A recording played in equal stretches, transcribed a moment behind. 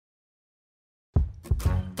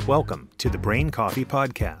Welcome to the Brain Coffee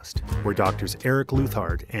Podcast, where doctors Eric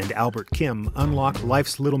Leuthardt and Albert Kim unlock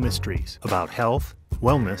life's little mysteries about health,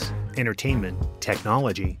 wellness, entertainment,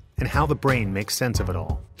 technology, and how the brain makes sense of it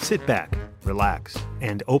all. Sit back, relax,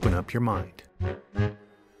 and open up your mind.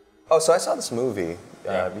 Oh, so I saw this movie.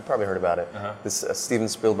 You probably heard about it. This Steven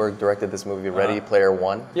Spielberg directed this movie, Ready Player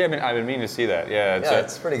One. Yeah, I've been meaning to see that. Yeah,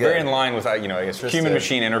 it's pretty good. Very in line with, I guess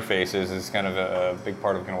human-machine interfaces is kind of a big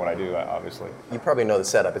part of kind of what I do, obviously. You probably know the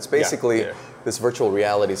setup. It's basically this virtual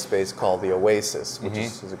reality space called the Oasis, which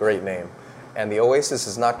is a great name. And the Oasis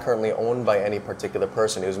is not currently owned by any particular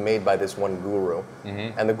person. It was made by this one guru.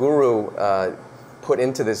 And the guru put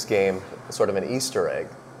into this game sort of an Easter egg.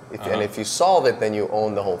 And if you solve it, then you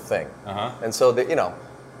own the whole thing. And so, a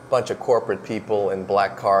bunch of corporate people in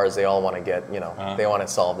black cars, they all want to get, they want to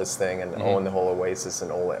solve this thing and own the whole Oasis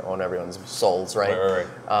and own everyone's souls, right?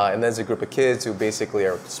 And there's a group of kids who basically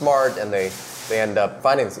are smart and they end up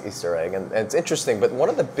finding this Easter egg. And it's interesting, but one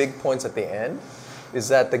of the big points at the end is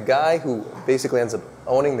that the guy who basically ends up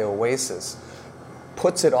owning the Oasis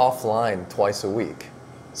puts it offline twice a week.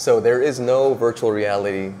 So there is no virtual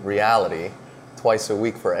reality twice a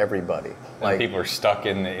week for everybody. Like people are stuck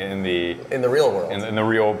in the real world, in the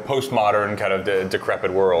real postmodern kind of decrepit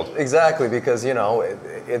world. Exactly, because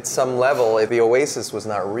at some level, the Oasis was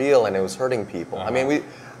not real and it was hurting people. I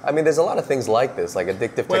mean, there's a lot of things like this, like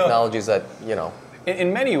addictive technologies that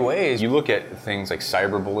In many ways, you look at things like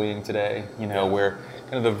cyberbullying today, where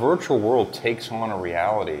kind of the virtual world takes on a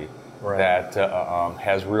reality that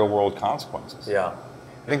has real world consequences. Yeah,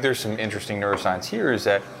 I think there's some interesting neuroscience here. Is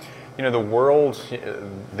that the world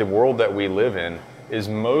that we live in is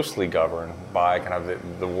mostly governed by kind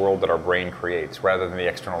of the world that our brain creates, rather than the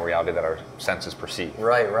external reality that our senses perceive.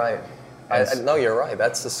 Right. No, you're right.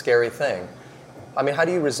 That's the scary thing. I mean, how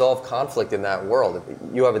do you resolve conflict in that world?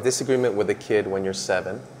 You have a disagreement with a kid when you're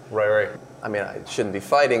 7. Right. I mean, I shouldn't be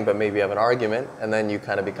fighting, but maybe you have an argument, and then you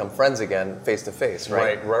kind of become friends again, face to face,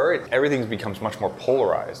 right? Right. Everything becomes much more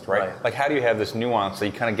polarized, right? Like, how do you have this nuance so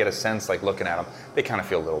you kind of get a sense, like, looking at them, they kind of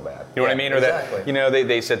feel a little bad. You know what I mean? Or exactly. that,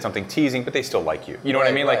 they said something teasing, but they still like you. You know what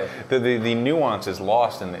I mean? Like, the nuance is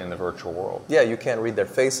lost in the virtual world. Yeah, you can't read their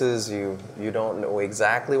faces. You don't know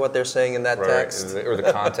exactly what they're saying in that text. Or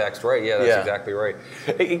the context, right? Yeah, that's exactly right.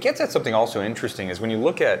 It gets at something also interesting, is when you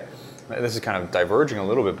look at, this is kind of diverging a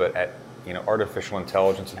little bit, but at artificial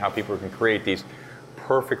intelligence and how people can create these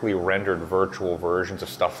perfectly rendered virtual versions of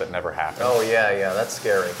stuff that never happened. Oh yeah, that's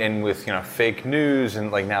scary. And with fake news and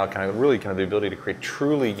like now kind of the ability to create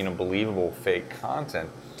truly believable fake content,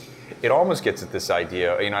 it almost gets at this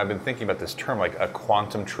idea. I've been thinking about this term, like a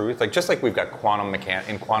quantum truth, like just like we've got quantum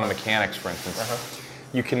mechanics, for instance.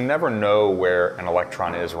 You can never know where an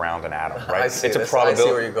electron is around an atom, right? I see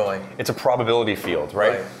where you're going. It's a probability field,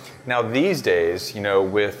 right? Now these days,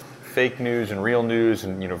 with fake news and real news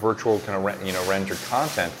and virtual kind of rendered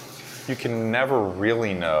content, you can never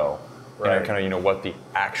really know what the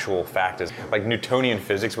actual fact is. Like Newtonian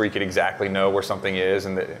physics, where you could exactly know where something is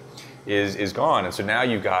and is gone. And so now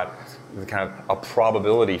you've got kind of a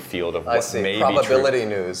probability field of what may be true. Probability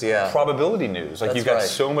news, yeah. Probability news. Like you've got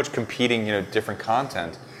so much competing different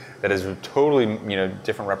content that is totally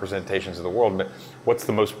different representations of the world. But what's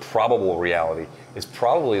the most probable reality is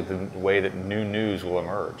probably the way that new news will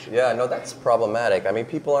emerge. Yeah, no, that's problematic. I mean,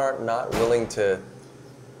 people are not willing to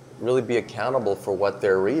really be accountable for what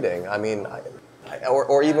they're reading. I mean,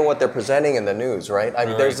 or even what they're presenting in the news, right? I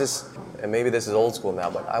mean, there's this, and maybe this is old school now,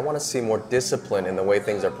 but I want to see more discipline in the way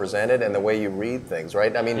things are presented and the way you read things,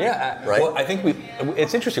 right? I mean, right? Well, I think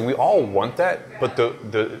it's interesting. We all want that, but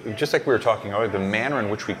the just like we were talking earlier, the manner in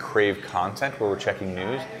which we crave content, where we're checking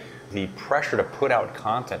news, the pressure to put out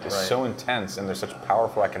content is so intense, and there's such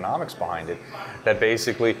powerful economics behind it, that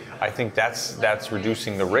basically I think that's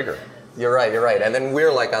reducing the rigor. You're right. And then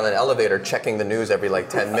we're like on an elevator checking the news every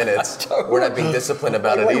 10 minutes. We're not being disciplined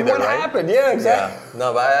about it either, what happened? Yeah, exactly. Yeah.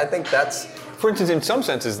 No, but I think that's... For instance, in some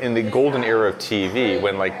senses, in the golden era of TV,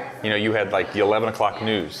 when you had the 11 o'clock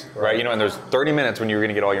news, right? And there's 30 minutes when you were going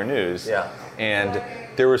to get all your news. Yeah. And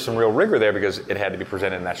there was some real rigor there because it had to be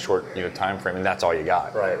presented in that short time frame, and that's all you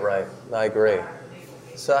got. Right. I agree.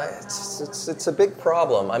 So it's a big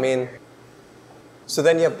problem. I mean, so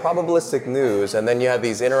then you have probabilistic news, and then you have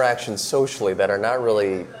these interactions socially that are not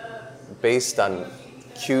really based on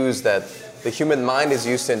cues that the human mind is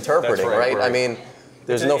used to interpreting, right? I mean,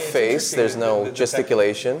 there's no face, there's no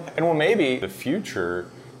gesticulation. And well, maybe the future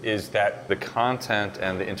is that the content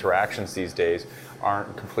and the interactions these days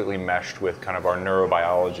aren't completely meshed with kind of our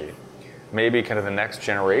neurobiology. Maybe kind of the next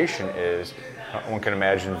generation is, one can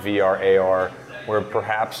imagine VR, AR, where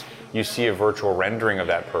perhaps you see a virtual rendering of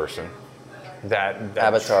that person, that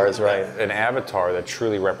avatars, right? An avatar that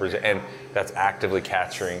truly represents, and that's actively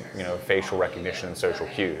capturing, facial recognition and social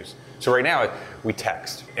cues. So right now we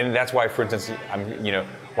text, and that's why, for instance,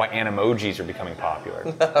 why animojis are becoming popular.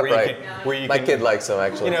 Right. My kid likes them,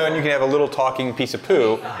 actually. And you can have a little talking piece of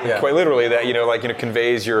poo, quite literally, that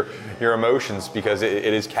conveys your emotions, because it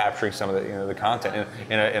is capturing some of the content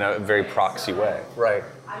in a very proxy way. Right.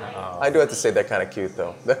 I do have to say they're kind of cute,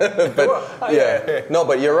 though. But no,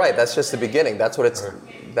 but you're right. That's just the beginning. That's what it's.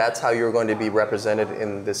 That's how you're going to be represented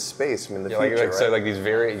in this space in the future. Right? So like these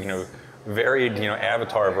very varied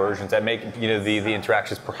avatar versions that make the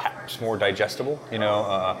interactions perhaps more digestible.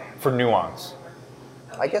 For nuance.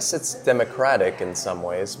 I guess it's democratic in some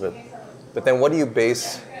ways, but then what do you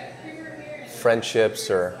base friendships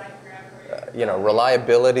or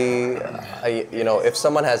reliability? If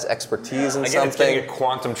someone has expertise in something, it's getting a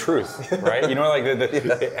quantum truth, right?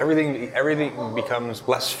 Everything becomes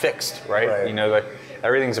less fixed, right? Like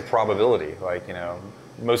everything's a probability. Like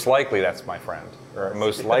most likely that's my friend, or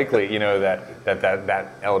most likely that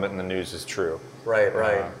element in the news is true. Right.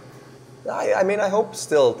 I hope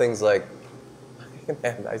still things like,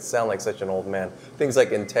 man, I sound like such an old man. Things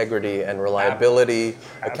like integrity and reliability,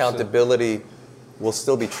 accountability will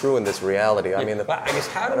still be true in this reality. I guess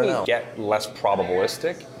how do we get less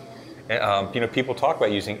probabilistic? People talk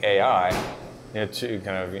about using AI,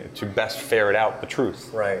 to best ferret out the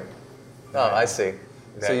truth. Right. Oh, I see.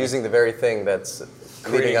 So using the very thing that's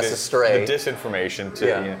leading us astray, the disinformation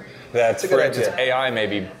that's, for instance, AI may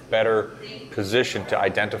be better positioned to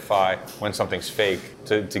identify when something's fake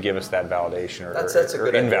to give us that validation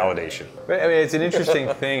or invalidation. But, it's an interesting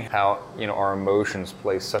thing how our emotions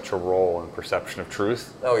play such a role in perception of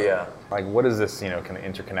truth. Oh yeah. Like, what is this kind of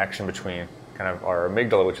interconnection between kind of our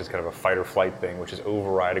amygdala, which is kind of a fight or flight thing, which is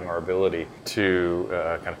overriding our ability to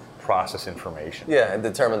kind of process information. Yeah, and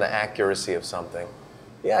determine the accuracy of something.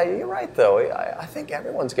 Yeah, you're right though. I think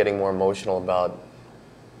everyone's getting more emotional about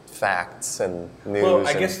facts and news. Well,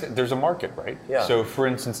 I guess there's a market, right? Yeah. So, for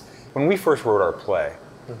instance, when we first wrote our play,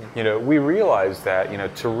 we realized that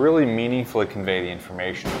to really meaningfully convey the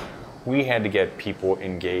information, we had to get people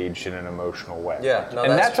engaged in an emotional way. Yeah, no,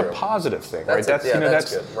 and that's true. A positive thing, that's right?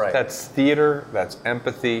 That's good. Right. That's theater. That's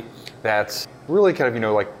empathy. That's really kind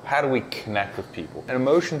of like how do we connect with people? And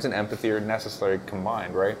emotions and empathy are necessarily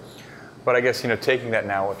combined, right? But I guess taking that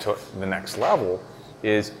now to the next level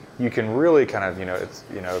is you can really kind of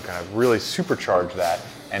kind of really supercharge that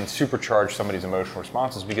and supercharge somebody's emotional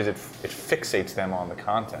responses because it fixates them on the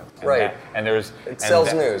content. And right. It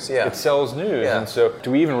sells news. Yeah. It sells news. Yeah. And so,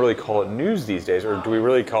 do we even really call it news these days, or do we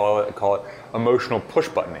really call it emotional push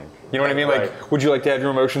buttoning? You know what I mean? Right. Like, would you like to have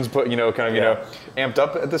your emotions put amped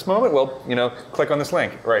up at this moment? Well, click on this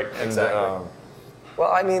link. Right. And, exactly.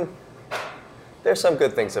 Well, I mean, there's some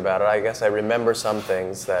good things about it. I guess I remember some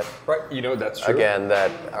things that, that's true. Again, that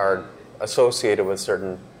are associated with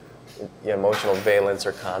certain emotional valence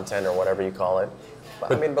or content or whatever you call it.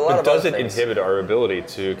 But a lot of does it inhibit our ability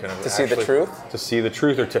to kind of see the truth? To see the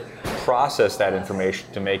truth or to process that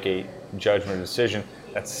information to make a judgment or decision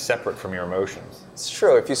that's separple from your emotions? It's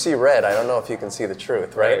true. If you see red, I don't know if you can see the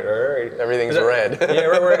truth, right? Right. Everything's red. Yeah,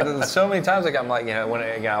 right. So many times, I'm like,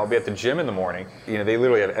 when I'll be at the gym in the morning, they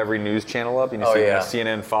literally have every news channel up.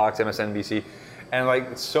 CNN, Fox, MSNBC, and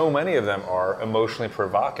like so many of them are emotionally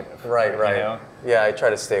provocative. Right. Yeah, I try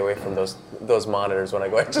to stay away from those monitors when I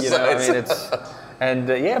go exercise.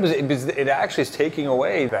 Because it actually is taking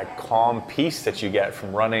away that calm peace that you get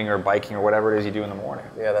from running or biking or whatever it is you do in the morning.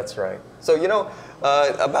 Yeah, that's right. So,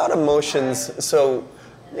 about emotions, so,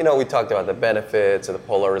 we talked about the benefits of the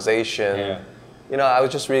polarization. Yeah. I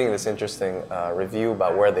was just reading this interesting review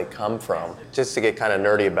about where they come from, just to get kind of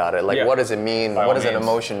nerdy about it. Like, what does it mean? What does an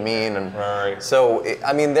emotion mean? And so,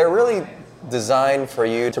 they're really designed for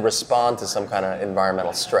you to respond to some kind of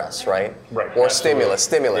environmental stress, right? Right. Or Absolutely.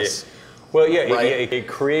 stimulus. Yeah. Well, it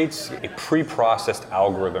creates a pre-processed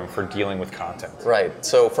algorithm for dealing with content. Right.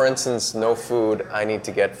 So, for instance, no food, I need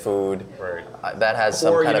to get food. Right. That has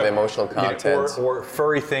some kind of emotional content. Or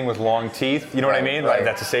furry thing with long teeth. You know what I mean? Right. Like,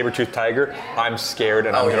 that's a saber-toothed tiger. I'm scared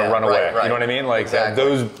and I'm going to run away. Right. You know what I mean? Like exactly.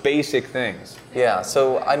 Those basic things. Yeah.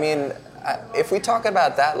 So, if we talk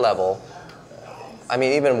about that level,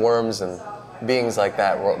 even worms and beings like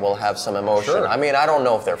that will have some emotion. Sure. I don't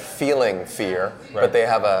know if they're feeling fear, but they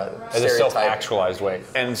have a self-actualized way.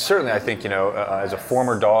 And certainly, I think as a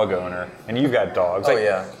former dog owner, and you've got dogs.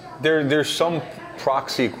 There's some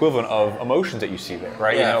proxy equivalent of emotions that you see there,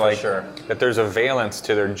 right? Yeah, for sure. That there's a valence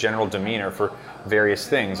to their general demeanor for various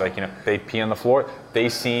things. Like they pee on the floor, they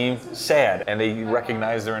seem sad, and they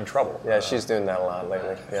recognize they're in trouble. Yeah, she's doing that a lot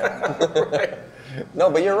lately. Yeah. Right. No,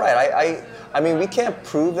 but you're right. I mean, we can't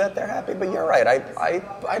prove that they're happy, but you're right.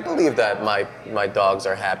 I believe that my dogs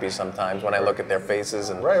are happy sometimes when I look at their faces,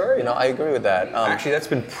 and right. You know, I agree with that. Actually, that's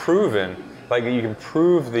been proven. Like, you can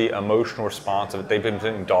prove the emotional response of it. They've been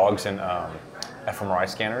putting dogs in fMRI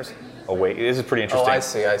scanners awake. This is pretty interesting.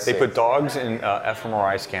 Oh, I see. They put dogs in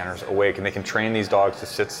fMRI scanners awake, and they can train these dogs to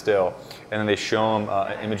sit still, and then they show them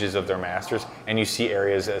images of their masters, and you see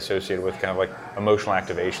areas associated with kind of like emotional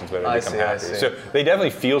activations where they become happy. So they definitely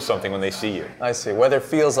feel something when they see you. I see. Whether it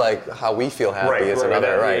feels like how we feel happy is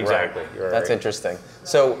another. Right, exactly. Right. That's interesting.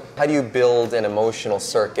 So how do you build an emotional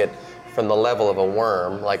circuit from the level of a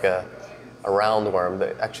worm, like a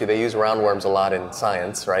roundworm? Actually, they use roundworms a lot in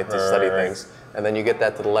science, right, to study things. And then you get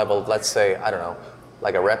that to the level of, let's say, I don't know,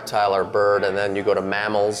 like a reptile or bird, and then you go to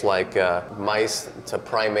mammals like mice, to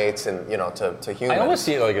primates, and to humans. I almost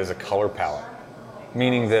see it like as a color palette,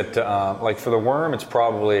 meaning that like for the worm, it's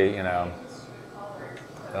probably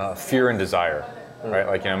fear and desire, right?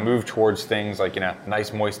 Like move towards things like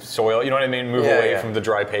nice moist soil. You know what I mean? Move away from the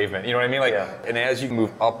dry pavement. You know what I mean? Like, and as you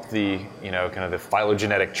move up the kind of the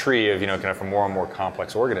phylogenetic tree of kind of from more and more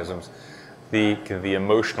complex organisms, the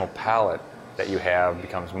emotional palette that you have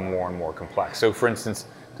becomes more and more complex. So, for instance,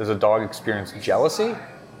 does a dog experience jealousy?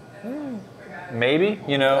 Maybe.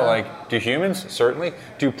 Like, do humans? Certainly.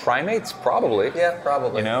 Do primates? Probably. Yeah,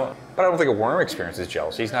 probably. But I don't think a worm experiences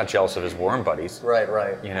jealousy. He's not jealous of his worm buddies. Right.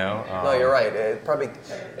 No, you're right. It probably,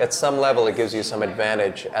 at some level, it gives you some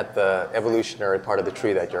advantage at the evolutionary part of the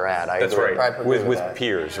tree that you're at. That's right. With that.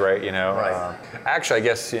 peers, right? Right. Actually, I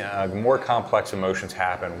guess more complex emotions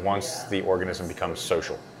happen once the organism becomes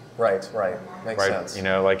social. Right. Makes sense.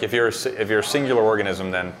 Like if you're a singular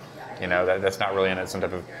organism, then that's not really in some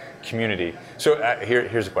type of community. So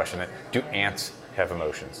here's a question: do ants have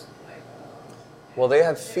emotions? Well, they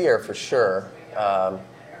have fear for sure.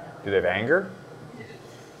 Do they have anger?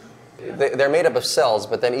 They're made up of cells,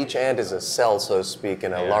 but then each ant is a cell, so to speak,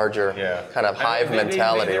 in a larger kind of hive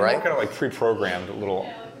mentality, they're right? More kind of like pre-programmed little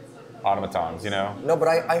automatons, No, but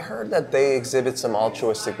I heard that they exhibit some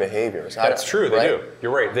altruistic behaviors. That's true, they do.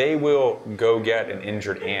 You're right. They will go get an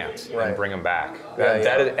injured ant and bring them back.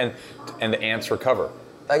 And the ants recover.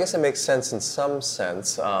 I guess it makes sense in some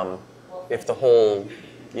sense, if the whole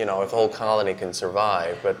colony can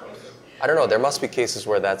survive. But I don't know. There must be cases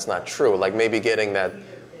where that's not true. Like maybe getting that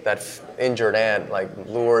injured ant like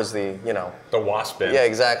lures the wasp in. Yeah,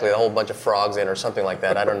 exactly. A whole bunch of frogs in or something like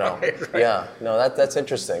that. I don't know. Right. Yeah, no, that's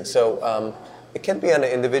interesting. So it can be on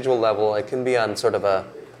an individual level. It can be on sort of a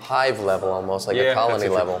hive level, almost like a colony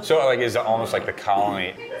level. So like is it almost like the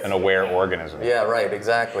colony an aware organism? Yeah, right.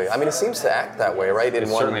 Exactly. I mean, it seems to act that way, right? It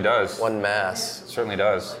certainly does. One mass. It certainly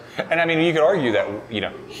does. And I mean, you could argue that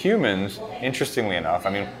humans, interestingly enough, I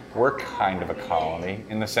mean, we're kind of a colony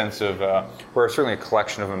in the sense of we're certainly a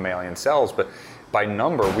collection of mammalian cells, but by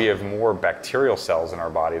number, we have more bacterial cells in our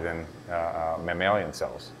body than mammalian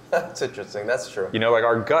cells. That's interesting. That's true. Like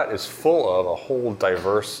our gut is full of a whole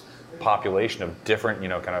diverse population of different,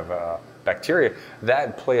 kind of bacteria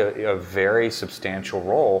that play a very substantial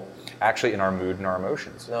role actually in our mood and our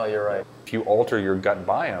emotions. No, you're right. If you alter your gut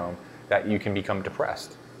biome, that you can become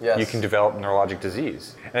depressed. Yes. You can develop neurologic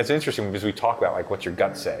disease. And it's interesting because we talk about like what's your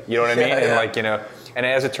gut say. You know what I mean? And like, and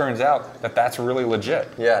as it turns out that's really legit.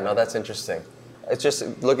 Yeah, no, that's interesting. It's just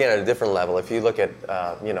looking at a different level. If you look at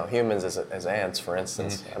humans as ants, for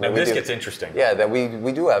instance. I mean, now this gets interesting. Yeah, that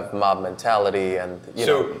we do have mob mentality, and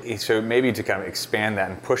so maybe to kind of expand that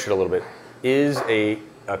and push it a little bit, is a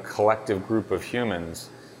collective group of humans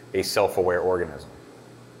a self-aware organism?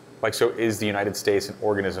 Like, so is the United States an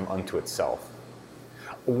organism unto itself?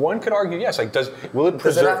 One could argue yes. Like, does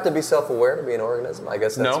it have to be self-aware to be an organism? I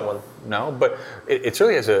guess that's one. No, but it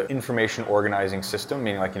certainly has an information organizing system.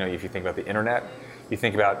 Meaning, like if you think about the internet, you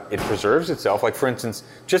think about it preserves itself. Like for instance,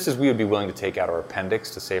 just as we would be willing to take out our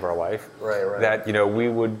appendix to save our life, right. That we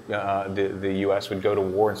would the U.S. would go to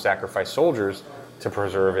war and sacrifice soldiers to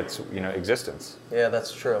preserve its existence. Yeah,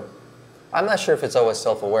 that's true. I'm not sure if it's always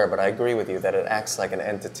self-aware, but I agree with you that it acts like an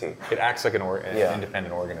entity. It acts like an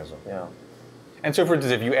independent organism. Yeah. And so, for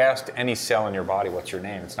instance, if you asked any cell in your body, "What's your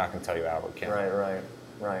name?" it's not going to tell you Albert Kim.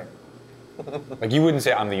 Right. Like you wouldn't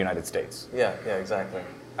say, "I'm the United States." Yeah, exactly.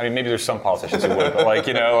 I mean, maybe there's some politicians who would, but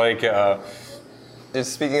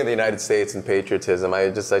Just speaking of the United States and patriotism, I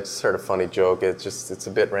just heard a funny joke. It's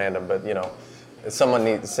a bit random, but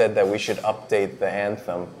someone said that we should update the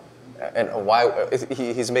anthem. And why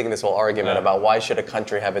he's making this whole argument about why should a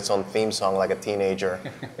country have its own theme song like a teenager,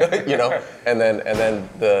 and then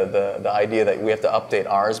the idea that we have to update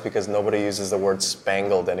ours because nobody uses the word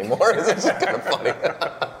spangled anymore is just kind of funny.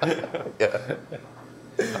 Yeah.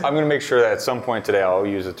 I'm going to make sure that at some point today I'll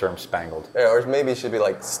use the term spangled. Yeah, or maybe it should be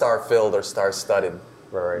like star-filled or star-studded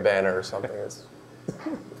banner or something. Yeah,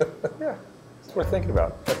 that's what we're thinking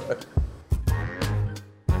about.